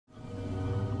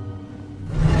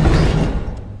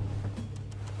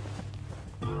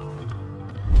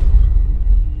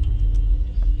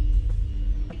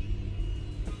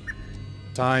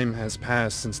Time has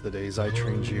passed since the days I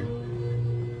trained you.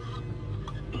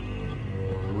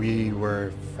 We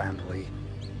were family.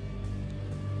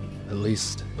 At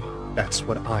least, that's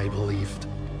what I believed.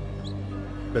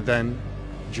 But then,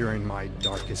 during my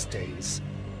darkest days,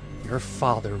 your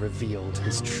father revealed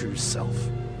his true self.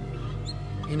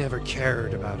 He never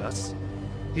cared about us.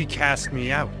 He cast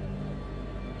me out.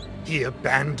 He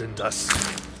abandoned us.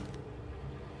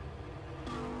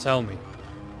 Tell me,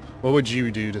 what would you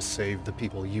do to save the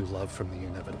people you love from the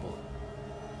inevitable?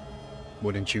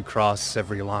 Wouldn't you cross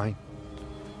every line?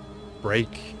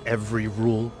 Break every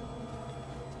rule?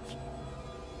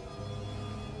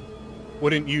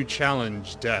 Wouldn't you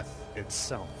challenge death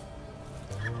itself?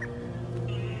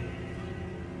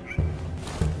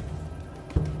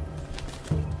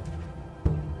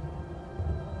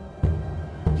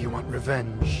 You want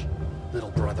revenge,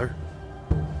 little brother?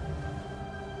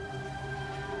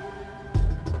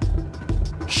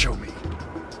 Show me.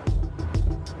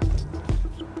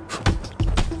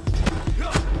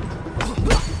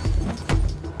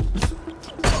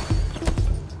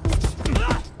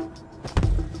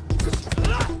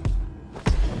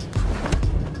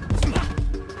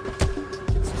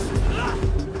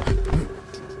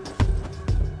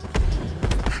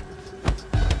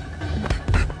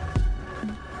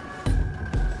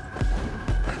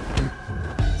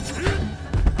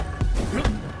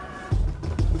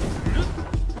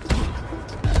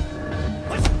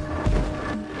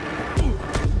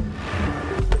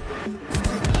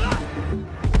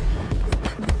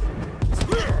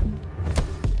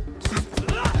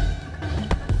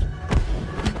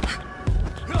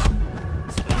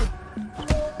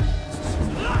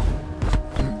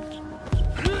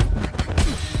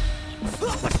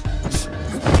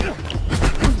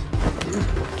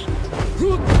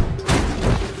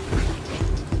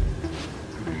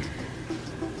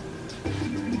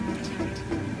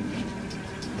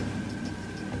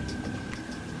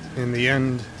 In the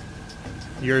end,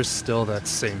 you're still that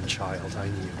same child I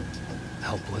knew.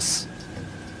 Helpless.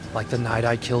 Like the night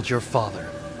I killed your father.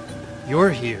 You're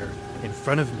here, in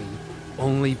front of me,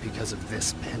 only because of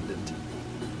this pendant.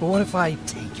 But what if I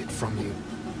take it from you?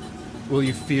 Will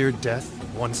you fear death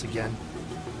once again?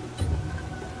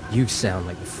 You sound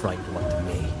like the frightened one to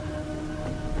me.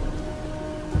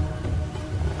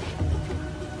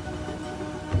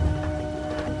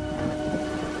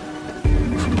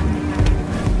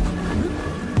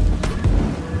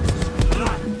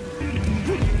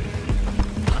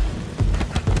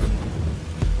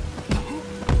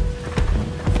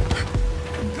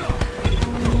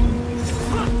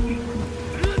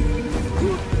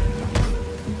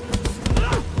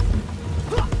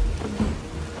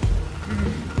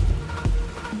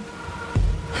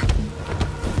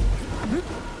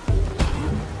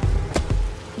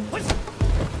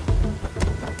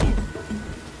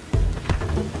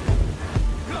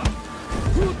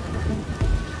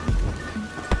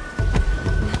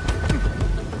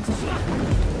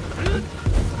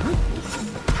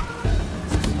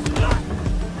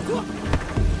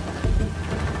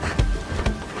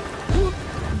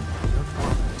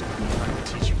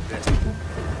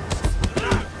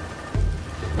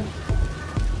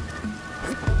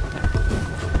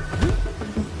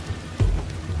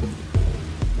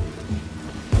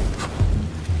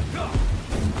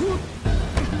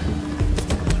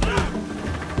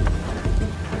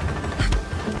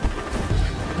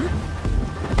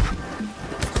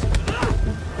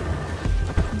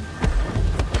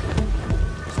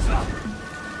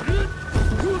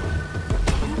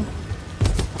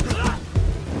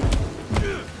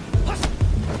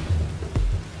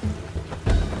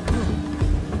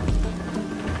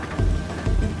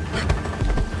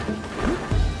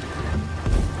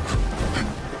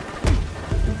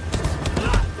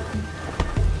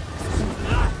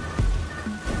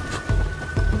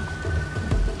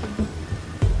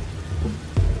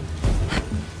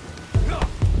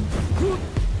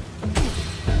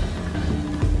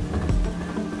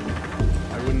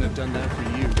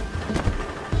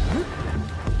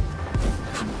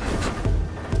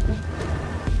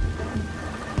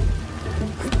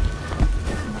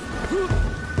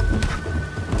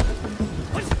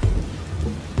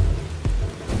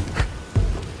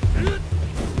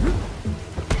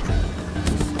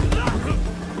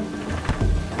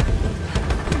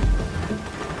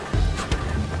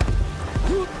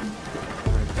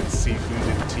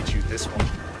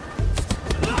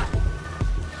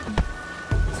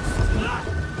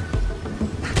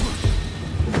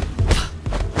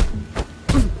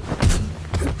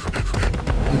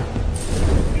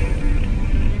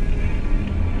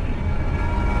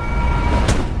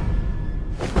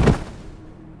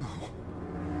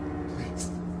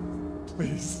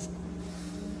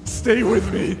 stay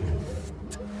with me.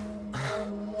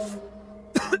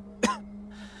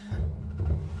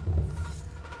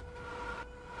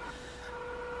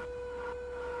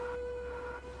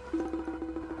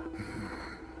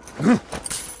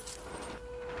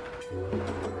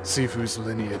 Sifu's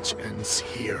lineage ends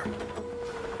here,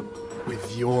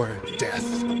 with your death.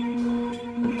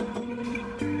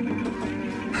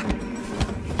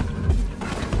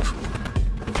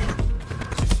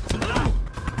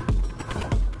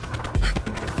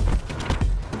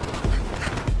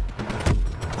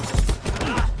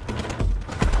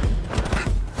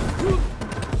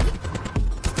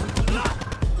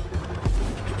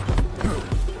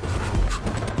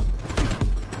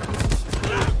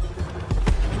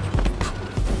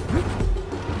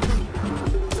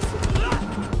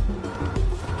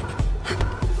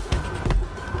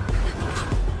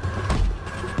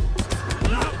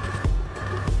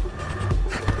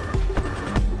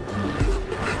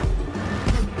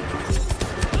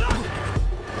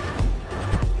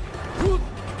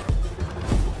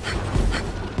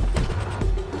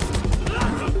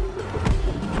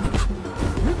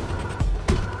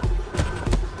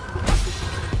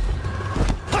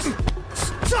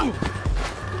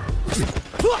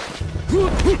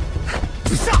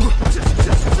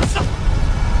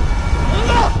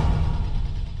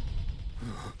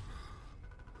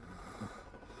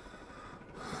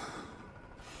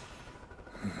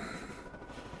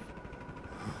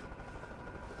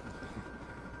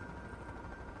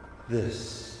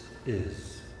 This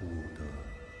is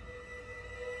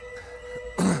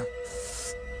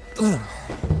Buddha.